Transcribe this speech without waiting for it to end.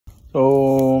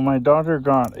So my daughter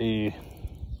got a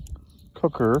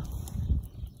cooker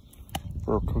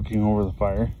for cooking over the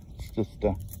fire. It's just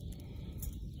a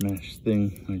mesh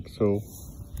thing like so.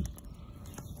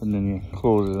 And then you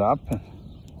close it up and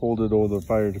hold it over the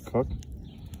fire to cook.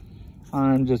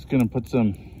 I'm just gonna put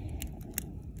some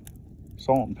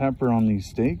salt and pepper on these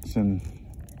steaks and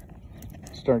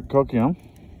start cooking them.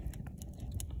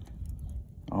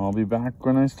 I'll be back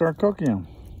when I start cooking them.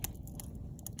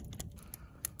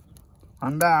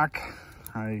 I'm back.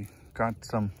 I got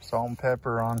some salt and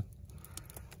pepper on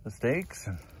the steaks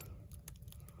and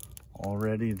all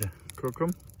ready to cook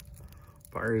them.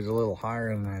 Fire is a little higher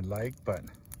than I'd like, but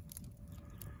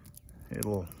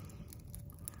it'll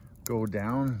go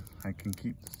down. I can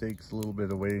keep the steaks a little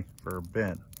bit away for a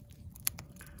bit.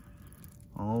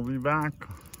 I'll be back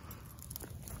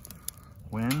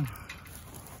when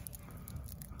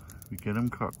we get them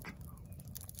cooked.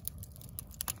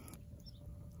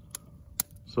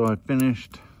 So I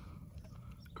finished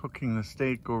cooking the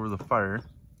steak over the fire.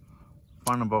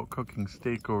 Fun about cooking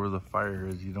steak over the fire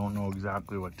is you don't know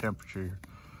exactly what temperature you're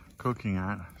cooking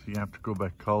at, so you have to go by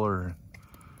color and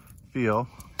feel.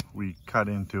 We cut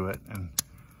into it and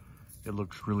it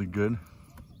looks really good,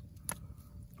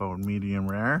 about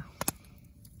medium rare.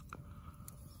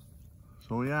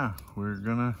 So yeah, we're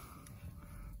gonna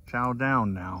chow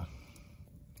down now.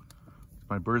 It's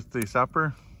my birthday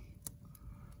supper.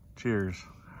 Cheers.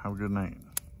 Have a good night.